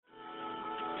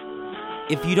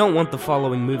If you don't want the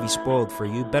following movie spoiled for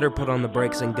you, better put on the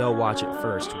brakes and go watch it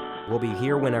first. We'll be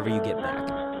here whenever you get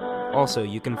back. Also,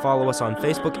 you can follow us on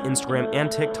Facebook, Instagram, and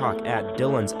TikTok at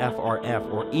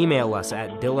Dylan'sFRF or email us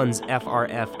at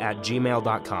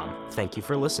dylansfrf@gmail.com. Thank you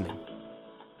for listening.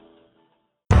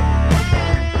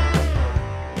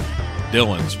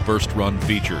 Dylan's First Run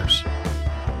Features.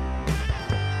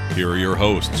 Here are your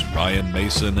hosts, Ryan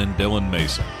Mason and Dylan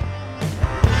Mason.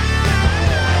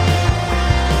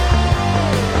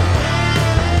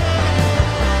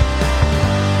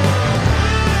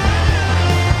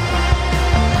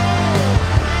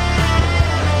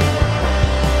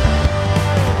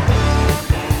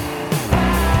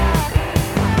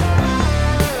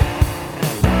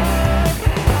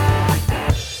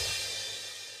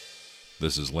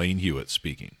 This is Lane Hewitt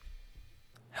speaking.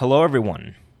 Hello,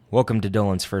 everyone. Welcome to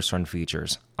Dylan's First Run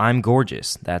Features. I'm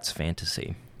gorgeous. That's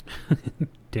fantasy.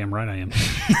 Damn right I am.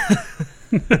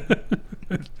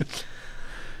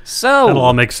 So that'll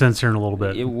all make sense here in a little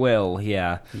bit. It will,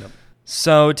 yeah. Yep.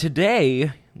 So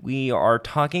today we are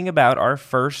talking about our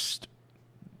first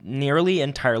nearly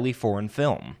entirely foreign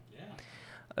film. Yeah.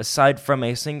 Aside from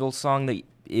a single song that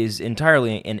is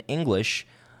entirely in English,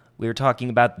 we are talking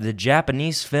about the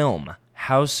Japanese film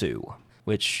Hausu,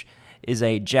 which is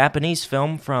a Japanese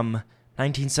film from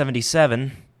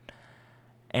 1977,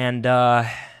 and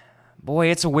boy,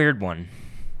 it's a weird one.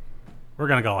 We're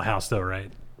gonna call it House, though,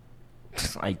 right?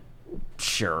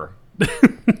 Sure.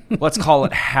 Let's call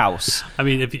it House. I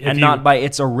mean, if not by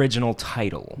its original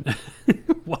title.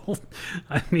 Well,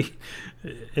 I mean,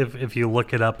 if you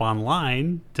look it up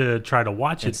online to try to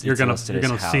watch it, you're gonna see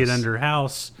it under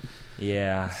House.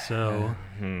 Yeah. So.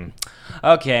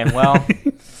 Okay. Well.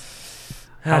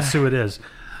 Hausu it is.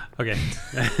 Okay.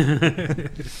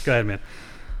 Go ahead, man.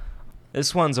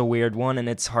 This one's a weird one, and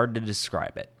it's hard to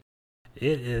describe it.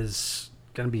 It is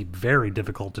going to be very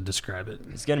difficult to describe it.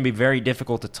 It's going to be very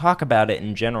difficult to talk about it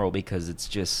in general because it's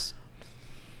just...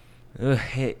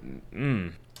 It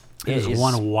is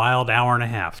one wild hour and a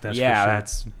half, that's for sure.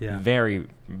 That's very,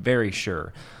 very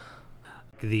sure.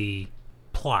 The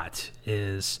plot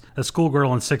is a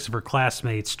schoolgirl and 6 of her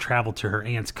classmates travel to her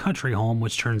aunt's country home,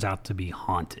 which turns out to be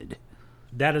haunted.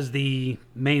 That is the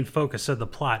main focus of the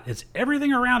plot. It's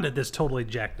everything around it that's totally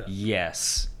jacked up.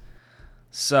 Yes.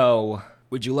 So,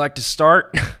 would you like to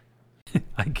start?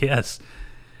 I guess.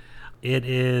 It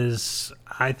is,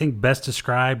 I think, best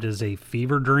described as a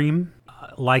fever dream,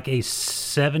 like a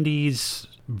 70s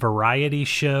variety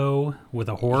show with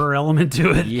a horror element to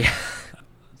it. Yeah.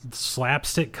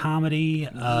 Slapstick comedy.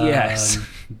 Yes.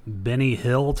 Benny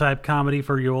Hill type comedy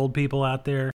for you old people out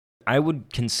there. I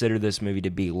would consider this movie to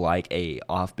be like a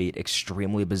offbeat,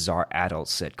 extremely bizarre adult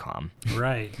sitcom.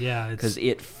 Right, yeah. Because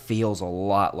it feels a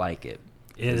lot like it.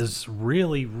 It is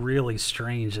really, really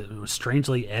strange. It was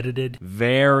strangely edited.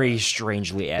 Very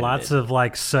strangely edited. Lots of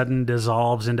like sudden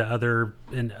dissolves into other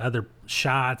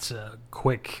shots,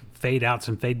 quick fade outs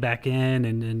and fade back in,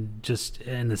 and just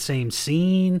in the same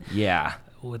scene. Yeah.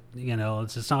 With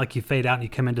it's not like you fade out and you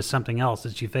come into something else.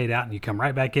 It's you fade out and you come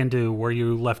right back into where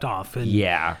you left off. And,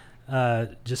 yeah.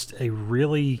 Just a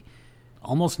really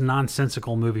almost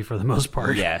nonsensical movie for the most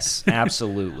part. Yes,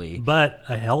 absolutely. But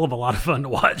a hell of a lot of fun to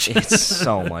watch. It's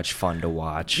so much fun to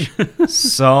watch.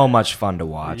 So much fun to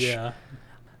watch. Yeah.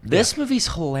 This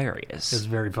movie's hilarious. It's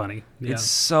very funny. Yeah. It's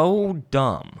so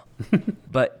dumb,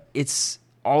 but it's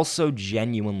also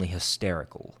genuinely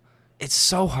hysterical. It's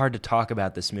so hard to talk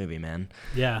about this movie, man.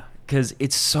 Yeah. Because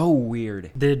it's so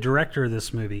weird. The director of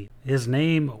this movie, his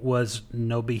name was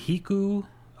Nobuhiko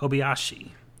Obayashi.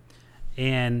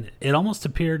 And it almost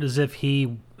appeared as if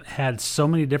he had so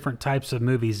many different types of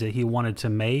movies that he wanted to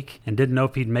make and didn't know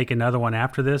if he'd make another one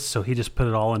after this, so he just put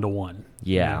it all into one.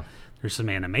 Yeah. There's some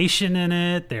animation in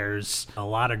it. There's a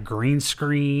lot of green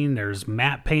screen. There's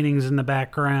matte paintings in the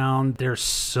background. There's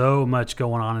so much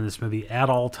going on in this movie at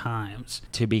all times.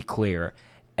 To be clear,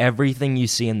 everything you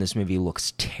see in this movie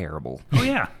looks terrible. Oh,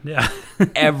 yeah. Yeah.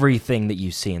 Everything that you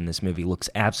see in this movie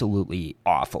looks absolutely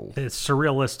awful. It's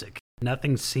surrealistic.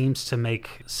 Nothing seems to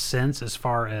make sense as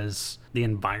far as the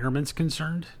environment's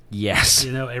concerned. Yes.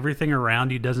 Everything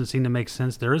around you doesn't seem to make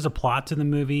sense. There is a plot to the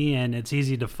movie, and it's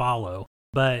easy to follow.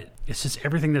 But it's just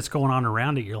everything that's going on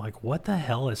around it. You're like, what the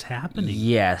hell is happening?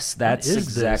 Yes, that's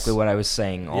exactly what I was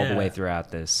saying all the way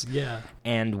throughout this. Yeah.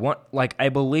 And I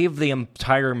believe the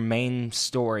entire main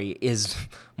story is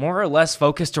more or less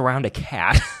focused around a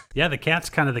cat. Yeah, the cat's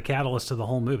kind of the catalyst of the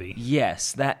whole movie.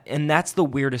 Yes, that's the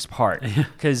weirdest part.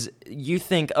 Because you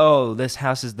think, oh, this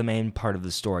house is the main part of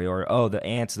the story, or oh, the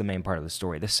aunt's the main part of the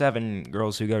story. The 7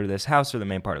 girls who go to this house are the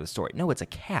main part of the story. No, it's a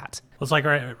cat. Well, it's like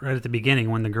right at the beginning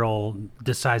when the girl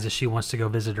decides that she wants to go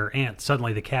visit her aunt.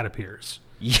 Suddenly the cat appears.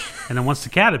 Yeah. And then once the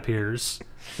cat appears,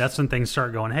 that's when things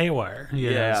start going haywire.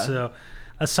 Yeah. So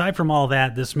aside from all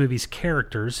that, this movie's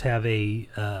characters have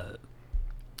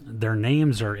their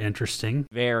names are interesting.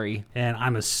 Very. And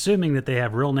I'm assuming that they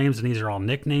have real names and these are all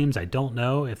nicknames. I don't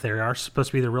know. If they are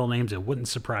supposed to be the real names, it wouldn't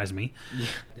surprise me.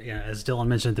 Yeah, as Dylan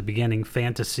mentioned at the beginning,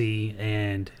 Fantasy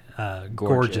and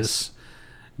Gorgeous.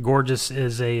 Gorgeous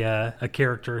is a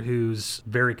character who's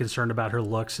very concerned about her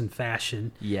looks and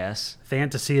fashion. Yes.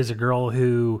 Fantasy is a girl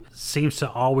who seems to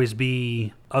always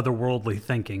be otherworldly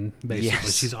thinking, basically.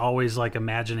 Yes. She's always like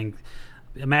imagining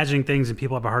things, and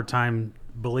people have a hard time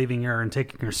believing her and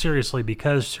taking her seriously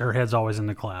because her head's always in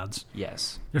the clouds.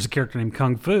 Yes. There's a character named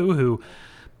Kung Fu who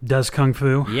does Kung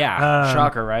Fu. Yeah.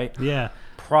 Shocker, right? Yeah.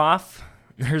 Prof.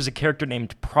 There's a character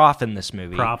named Prof in this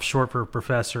movie. Prof, short for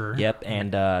professor. Yep,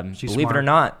 and believe smart. it or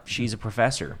not, she's a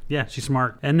professor. Yeah, she's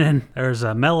smart. And then there's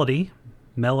Melody.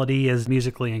 Melody is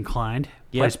musically inclined.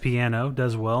 Yep. Plays piano,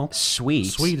 does well. Sweet.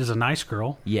 Sweet is a nice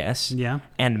girl. Yes. Yeah.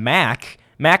 And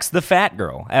Mac's the fat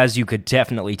girl, as you could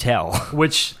definitely tell.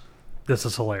 Which, this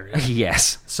is hilarious.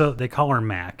 Yes. So they call her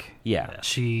Mac. Yeah.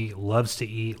 She loves to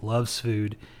eat, loves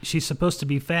food. She's supposed to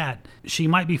be fat. She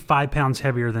might be 5 pounds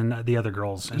heavier than the other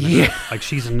girls. Yeah. Like,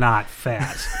 she's not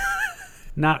fat.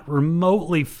 Not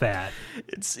remotely fat.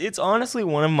 It's honestly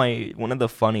one of the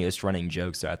funniest running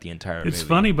jokes throughout the entire movie. It's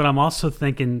funny, but I'm also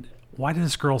thinking, why did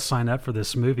this girl sign up for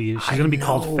this movie? She's going to be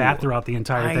called fat throughout the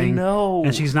entire thing. I know.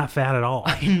 And she's not fat at all.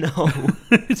 I know.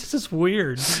 It's just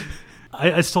weird.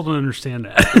 I still don't understand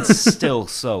that. It's still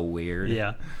so weird.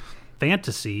 Yeah.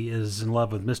 Fantasy is in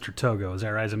love with Mr. Togo. Is that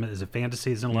right? Is it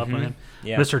Fantasy is in love with him?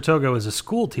 Yeah. Mr. Togo is a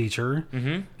school teacher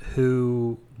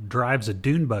who drives a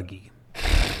dune buggy.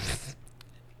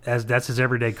 That's his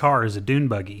everyday car, is a dune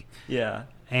buggy. Yeah.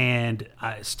 And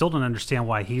I still don't understand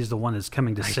why he's the one that's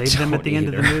coming to save them at the end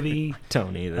of the movie.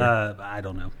 Don't either. I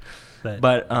don't know.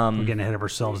 But we're getting ahead of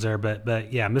ourselves there.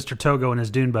 But yeah, Mr. Togo and his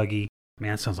dune buggy.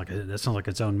 Man, that sounds like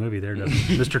its own movie there, doesn't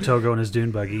it? Mr. Togo and his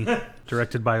dune buggy,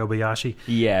 directed by Obayashi.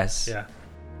 Yes. Yeah.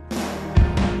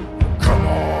 Come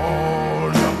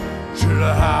on up to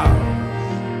the house.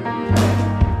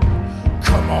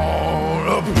 Come on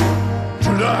up to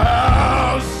the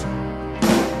house.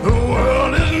 The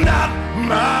world is not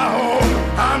my home.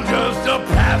 I'm just a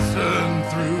passing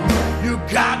through. You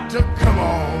got to come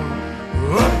on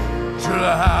up to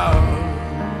the house.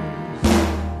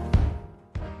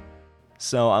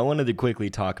 So I wanted to quickly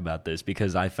talk about this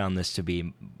because I found this to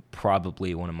be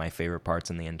probably one of my favorite parts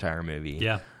in the entire movie.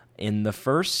 Yeah. In the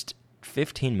first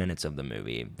 15 minutes of the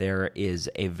movie, there is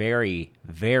a very,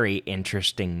 very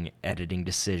interesting editing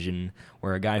decision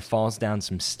where a guy falls down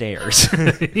some stairs.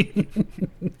 And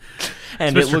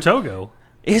Mr. Togo.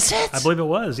 Is it? I believe it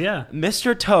was, yeah.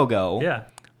 Mr. Togo Yeah.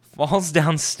 falls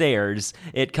downstairs.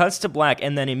 It cuts to black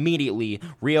and then immediately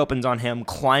reopens on him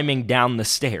climbing down the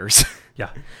stairs.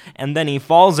 Yeah. And then he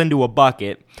falls into a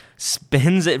bucket,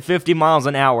 spins at 50 miles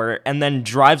an hour, and then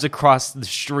drives across the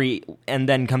street and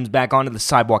then comes back onto the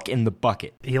sidewalk in the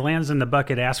bucket. He lands in the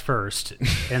bucket ass first,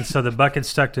 and so the bucket's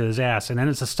stuck to his ass. And then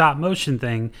it's a stop motion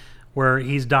thing where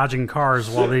he's dodging cars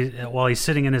while he's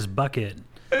sitting in his bucket.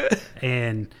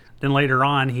 And then later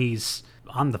on, he's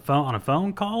on a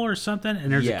phone call or something,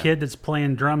 and there's a kid that's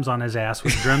playing drums on his ass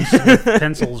with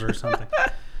pencils or something.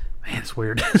 Man, it's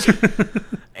weird.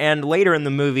 And later in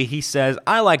the movie, he says,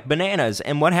 "I like bananas."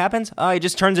 And what happens? He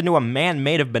just turns into a man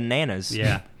made of bananas.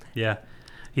 Yeah, yeah.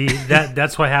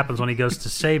 That's what happens when he goes to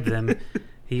save them.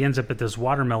 He ends up at this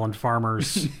watermelon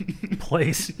farmer's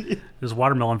place. This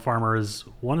watermelon farmer is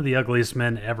one of the ugliest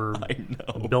men ever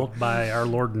built by our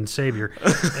Lord and Savior.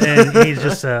 And he's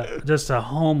just a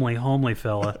homely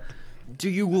fella. Do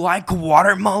you like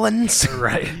watermelons?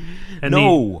 Right. And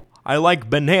No, I like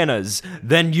bananas.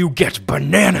 Then you get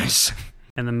bananas.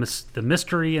 And the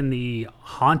mystery and the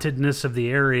hauntedness of the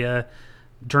area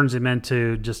turns him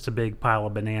into just a big pile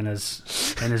of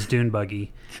bananas and his dune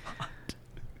buggy.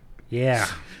 Yeah,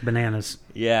 bananas.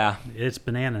 Yeah. It's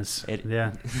bananas.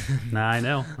 Yeah. Nah, I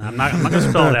know. I'm not going to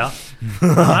spell it out.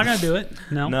 I'm not going to do it.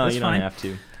 No, it's you fine. don't have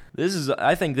to.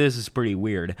 I think this is pretty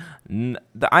weird.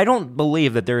 I don't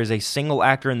believe that there is a single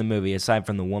actor in the movie, aside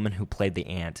from the woman who played the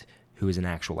aunt, who is an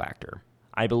actual actor.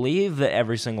 I believe that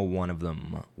every single one of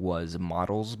them was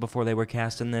models before they were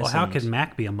cast in this. Well, how could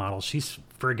Mac be a model? She's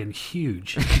friggin'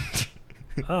 huge.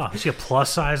 Oh, is she a plus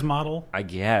size model? I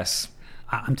guess.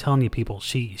 I'm telling you, people,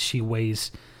 she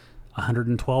weighs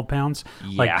 112 pounds.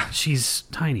 Yeah. Like, she's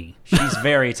tiny. She's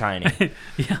very tiny.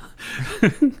 Yeah.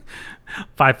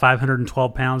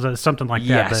 512 pounds, something like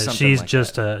Yeah, that. But something she's like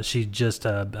just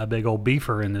a big old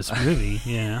beefer in this movie.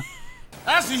 Yeah.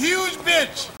 That's a huge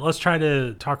bitch. Let's try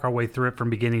to talk our way through it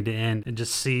from beginning to end and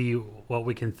just see what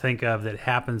we can think of that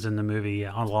happens in the movie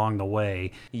along the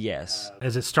way. Yes.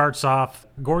 As it starts off,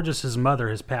 Gorgeous's mother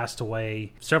has passed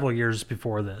away several years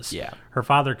before this. Yeah. Her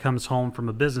father comes home from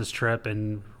a business trip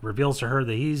and reveals to her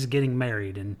that he's getting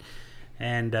married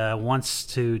and wants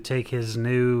to take his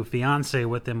new fiancée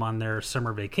with him on their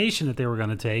summer vacation that they were going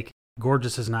to take.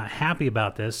 Gorgeous is not happy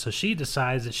about this, so she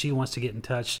decides that she wants to get in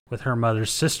touch with her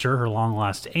mother's sister, her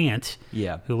long-lost aunt,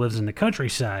 Yeah. who lives in the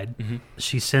countryside.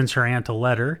 She sends her aunt a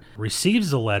letter,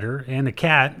 receives the letter, and a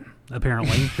cat,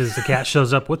 apparently, because the cat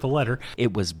shows up with the letter.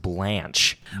 It was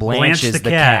Blanche. Blanche is the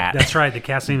cat. That's right. The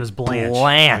cat's name is Blanche.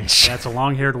 Blanche. That's a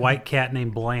long-haired white cat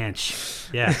named Blanche.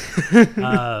 Yeah.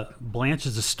 Blanche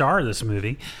is the star of this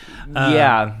movie.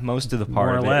 Yeah, most of the part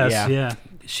More or of it. less, yeah.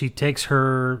 She takes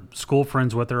her school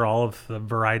friends with her, all of a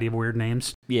variety of weird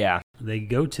names. Yeah. They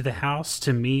go to the house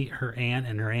to meet her aunt,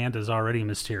 and her aunt is already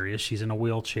mysterious. She's in a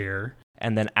wheelchair.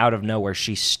 And then out of nowhere,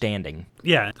 she's standing.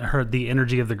 Yeah, the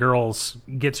energy of the girls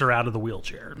gets her out of the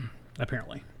wheelchair,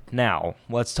 apparently. Now,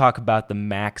 let's talk about the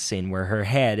Mac scene where her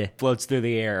head floats through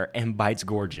the air and bites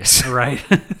Gorgeous. Right.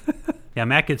 Yeah,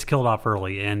 Mac gets killed off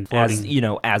early and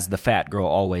floating. As the fat girl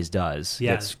always does.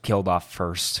 Yeah. Gets killed off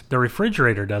first. The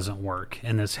refrigerator doesn't work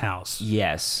in this house.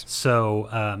 Yes.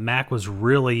 So Mac was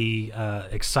really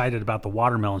excited about the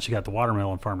watermelon. She got the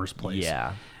watermelon farmer's place.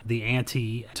 Yeah. The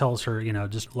auntie tells her,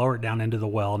 just lower it down into the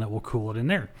well and it will cool it in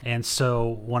there. And so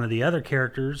one of the other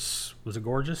characters, was it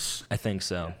Gorgeous? I think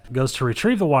so. Goes to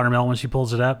retrieve the watermelon. When she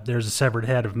pulls it up, there's a severed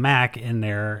head of Mac in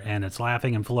there, and it's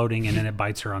laughing and floating, and then it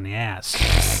bites her on the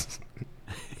ass.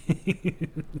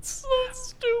 So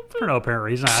stupid. For no apparent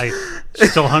reason.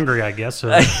 She's still hungry, I guess, so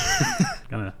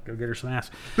gonna go get her some ass.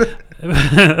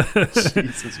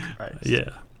 Jesus Christ. Yeah.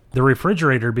 The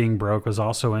refrigerator being broke was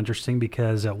also interesting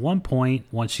because at one point,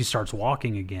 once she starts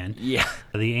walking again, Yeah.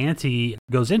 the auntie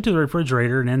goes into the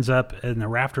refrigerator and ends up in the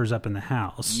rafters up in the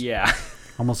house. Yeah.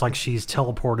 Almost like she's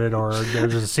teleported or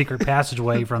there's a secret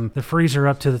passageway from the freezer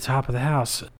up to the top of the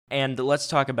house. And let's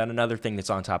talk about another thing that's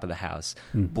on top of the house.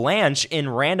 Blanche, in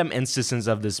random instances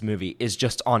of this movie, is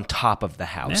just on top of the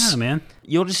house. Yeah, man.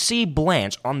 You'll just see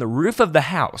Blanche on the roof of the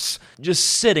house, just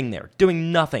sitting there,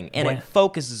 doing nothing, and it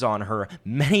focuses on her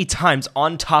many times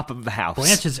on top of the house.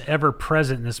 Blanche is ever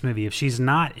present in this movie. If she's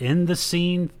not in the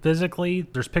scene physically,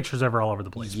 there's pictures of her all over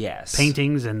the place. Yes.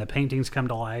 Paintings, and the paintings come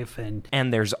to life.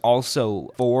 And there's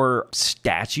also 4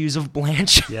 statues of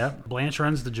Blanche. Yeah, Blanche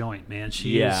runs the joint, man.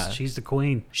 She's the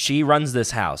queen. She runs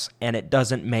this house, and it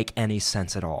doesn't make any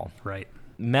sense at all. Right.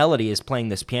 Melody is playing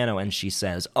this piano, and she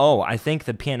says, "Oh, I think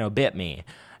the piano bit me."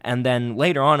 And then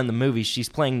later on in the movie, she's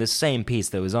playing the same piece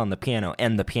that was on the piano,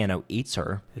 and the piano eats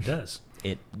her. It does.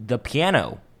 The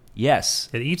piano, yes.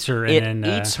 It eats her. It And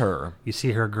then, eats her. You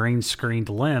see her green screened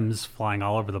limbs flying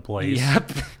all over the place.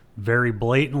 Yep. Very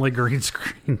blatantly green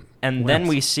screen. And then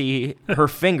we see her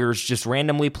fingers just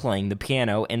randomly playing the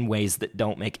piano in ways that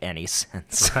don't make any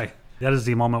sense. Right. That is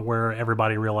the moment where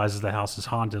everybody realizes the house is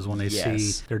haunted, is when they Yes.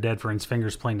 see their dead friend's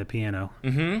fingers playing the piano.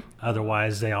 Mm-hmm.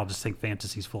 Otherwise, they all just think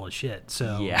fantasy's full of shit.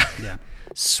 So, Yeah. Yeah.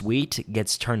 Sweet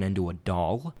gets turned into a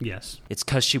doll. Yes. It's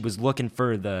because she was looking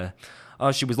for the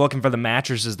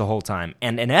mattresses the whole time,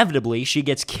 and inevitably she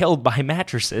gets killed by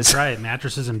mattresses. Right.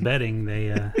 Mattresses and bedding,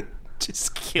 they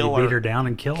Just they kill beat her. her down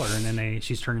and kill her, and then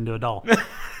she's turned into a doll.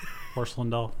 Porcelain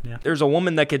doll. Yeah. There's a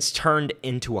woman that gets turned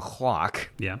into a clock.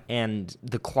 Yeah. And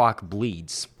the clock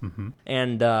bleeds. Mm-hmm.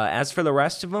 And as for the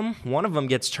rest of them, one of them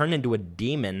gets turned into a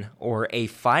demon or a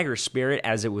fire spirit,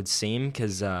 as it would seem,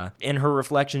 because in her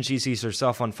reflection she sees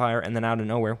herself on fire, and then out of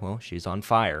nowhere, well, she's on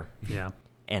fire. Yeah.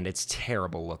 And it's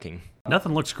terrible looking.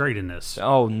 Nothing looks great in this.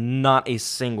 Oh, not a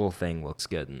single thing looks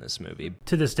good in this movie.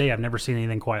 To this day, I've never seen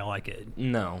anything quite like it.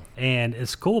 No. And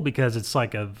it's cool because it's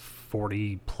like a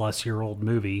 40-plus-year-old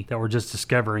movie that we're just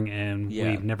discovering, and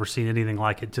Yeah. we've never seen anything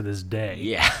like it to this day.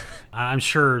 Yeah. I'm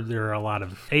sure there are a lot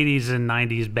of 80s and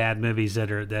 90s bad movies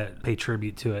that pay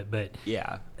tribute to it, but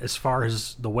Yeah. as far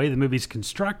as the way the movie's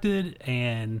constructed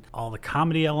and all the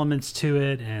comedy elements to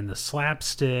it and the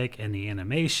slapstick and the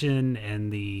animation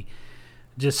and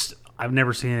I've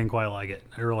never seen anything quite like it.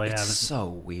 I really haven't. So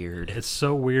weird. It's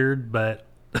so weird, but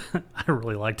I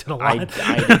really liked it a lot.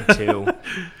 I did too.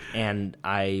 And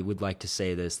I would like to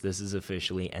say this. This has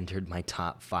officially entered my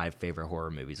top 5 favorite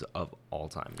horror movies of all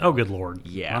time. Oh, good Lord.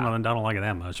 Yeah. I don't like it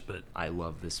that much, but... I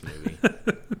love this movie.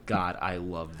 God, I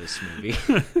love this movie.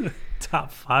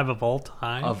 Top 5 of all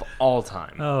time? Of all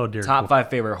time. Oh, dear. Top 5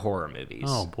 favorite horror movies.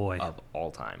 Oh, boy. Of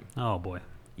all time. Oh, boy.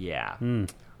 Yeah.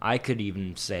 I could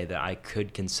even say that I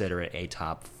could consider it a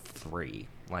top 3.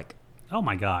 Like, Oh,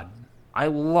 my God. I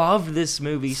love this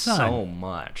movie Son. so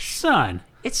much. Son,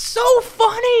 It's so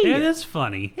funny. it is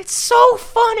funny. It's so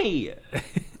funny.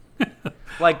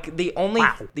 Like the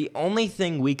only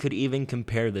thing we could even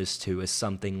compare this to is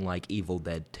something like Evil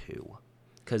Dead 2.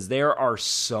 Because there are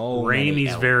so many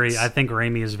elements. I think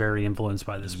Raimi is very influenced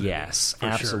by this movie. Yes, for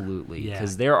absolutely. Sure.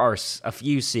 Because there are a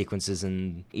few sequences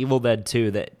in Evil Dead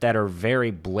 2 that are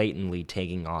very blatantly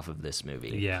taking off of this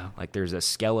movie. Yeah. Like there's a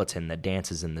skeleton that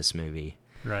dances in this movie.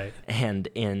 Right. And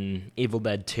in Evil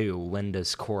Dead 2,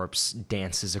 Linda's corpse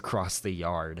dances across the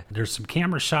yard. There's some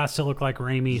camera shots that look like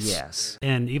Raimi's. Yes.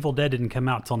 And Evil Dead didn't come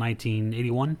out till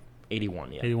 1981?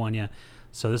 81, yeah. 81, yeah.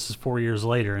 So this is 4 years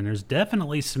later, and there's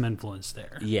definitely some influence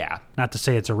there. Yeah. Not to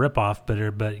say it's a ripoff,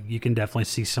 but you can definitely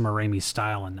see some of Raimi's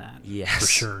style in that. Yes. For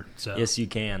sure. So. Yes, you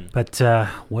can. But,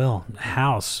 well,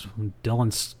 House,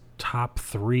 Dylan's top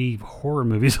 3 horror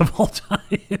movies of all time.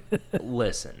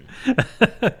 Listen.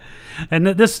 And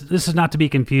this is not to be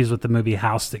confused with the movie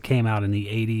House that came out in the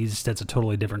 80s. That's a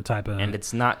totally different type of... And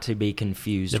it's not to be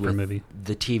confused Different with movie.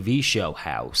 the TV show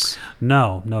House.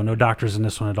 No doctors in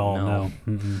this one at all. No.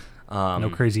 No. No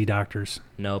crazy doctors.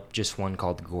 Nope, just one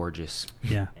called Gorgeous.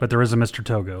 Yeah, but there is a Mr.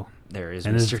 Togo. There is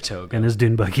And Mr. his, Togo. And his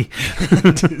dune buggy.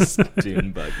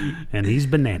 Dune buggy. And he's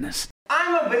bananas.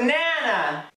 I'm a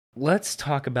banana. Let's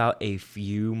talk about a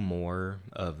few more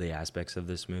of the aspects of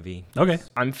this movie. Okay.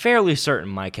 I'm fairly certain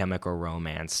My Chemical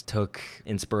Romance took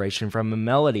inspiration from a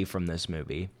melody from this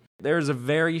movie. There's a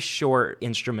very short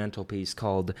instrumental piece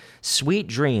called Sweet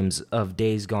Dreams of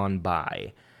Days Gone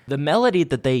By. The melody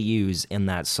that they use in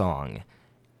that song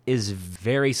is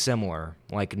very similar.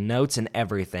 Like, notes and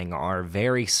everything are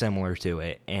very similar to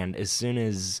it. And as soon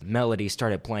as Melody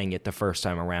started playing it the first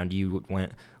time around, you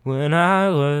went, when I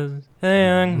was a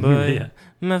young boy, Yeah.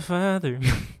 my father...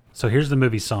 So here's the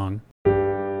movie song.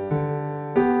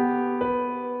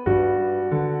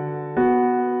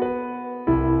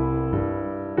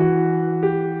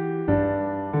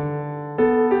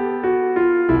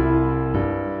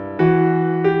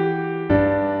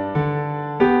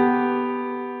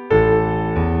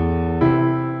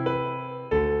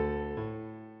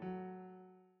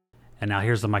 And now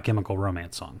here's the My Chemical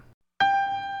Romance song.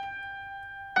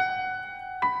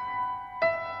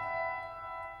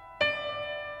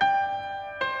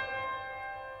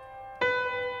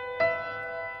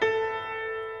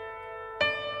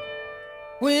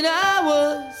 When I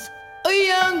was a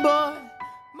young boy,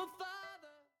 my father...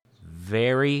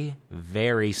 Very,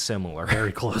 very similar.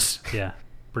 Very close. Yeah,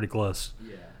 pretty close.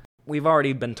 We've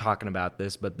already been talking about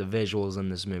this, but the visuals in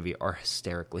this movie are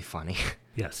hysterically funny.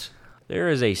 Yes. There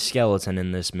is a skeleton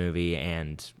in this movie,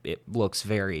 and it looks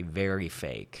very, very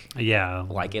fake. Yeah.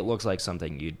 Like, it looks like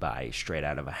something you'd buy straight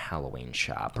out of a Halloween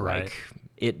shop. Right. Like,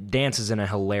 it dances in a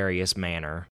hilarious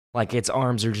manner. Like, its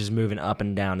arms are just moving up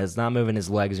and down. It's not moving his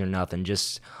legs or nothing.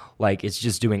 Just, like, it's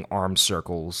just doing arm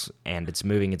circles, and it's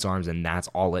moving its arms, and that's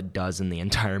all it does in the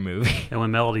entire movie. And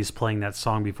when Melody's playing that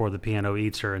song before the piano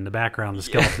eats her in the background, the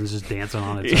skeleton's just dancing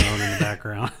on its own in the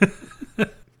background.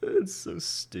 It's so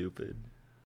stupid.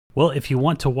 Well, if you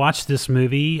want to watch this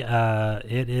movie,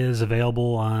 it is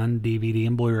available on DVD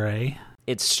and Blu-ray.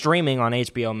 It's streaming on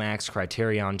HBO Max,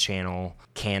 Criterion Channel,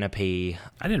 Canopy.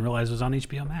 I didn't realize it was on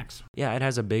HBO Max. Yeah, it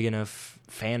has a big enough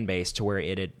fan base to where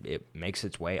it makes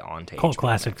its way onto Cult HBO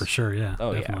classic Max. for sure, yeah.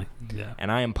 Oh, definitely. Yeah.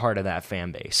 And I am part of that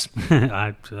fan base.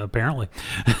 Apparently.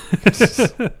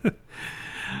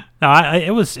 No,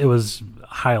 it was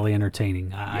highly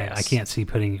entertaining. I Yes. can't see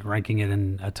ranking it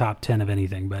in a top 10 of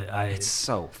anything, but It's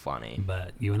so funny.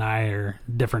 but you and I are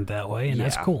different that way, and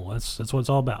that's Yeah. cool. That's what it's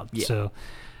all about. Yeah. So,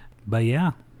 but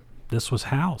yeah, this was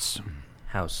House.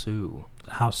 House Sue.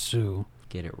 House Sue.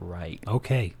 Get it right.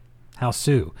 Okay. House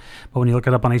Sue. But when you look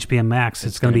it up on HBO Max,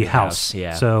 it's going to be House.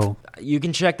 Yeah. So, You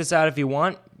can check this out if you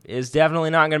want. It's definitely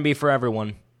not going to be for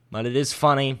everyone, but it is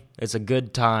funny. It's a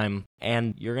good time,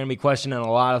 and you're going to be questioning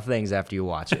a lot of things after you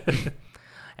watch it.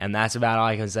 And that's about all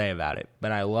I can say about it.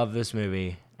 But I love this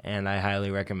movie, and I highly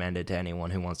recommend it to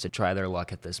anyone who wants to try their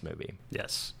luck at this movie.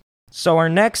 yes. So our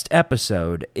next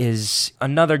episode is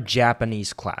another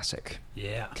Japanese classic,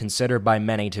 Yeah. considered by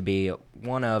many to be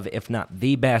one of, if not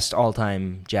the best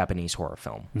all-time Japanese horror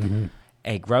film. Mm-hmm.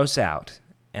 A gross out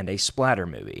and a splatter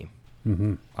movie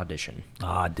Audition.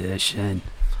 Audition.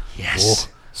 Yes.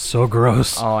 Oh, so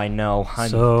gross. Oh, I know.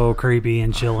 So creepy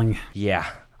and chilling. Yeah.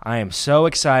 I am so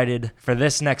excited for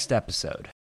this next episode.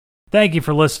 Thank you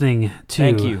for listening to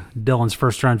Thank you. Dylan's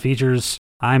First Run Features.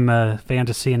 I'm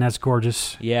Fantasy, and that's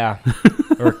gorgeous. Yeah.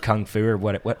 Or Kung Fu, or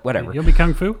whatever. You'll be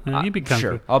Kung Fu? You be Kung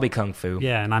Sure. Fu. I'll be Kung Fu.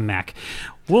 Yeah, and I'm Mac.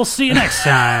 We'll see you next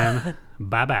time.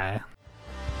 Bye-bye.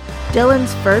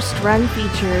 Dylan's First Run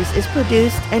Features is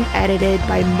produced and edited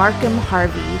by Markham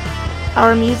Harvey.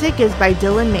 Our music is by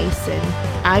Dylan Mason.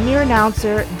 I'm your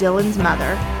announcer, Dylan's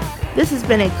mother. This has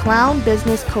been a Clown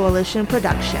Business Coalition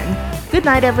production. Good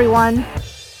night, everyone.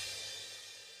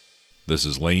 This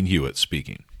is Lane Hewitt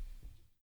speaking.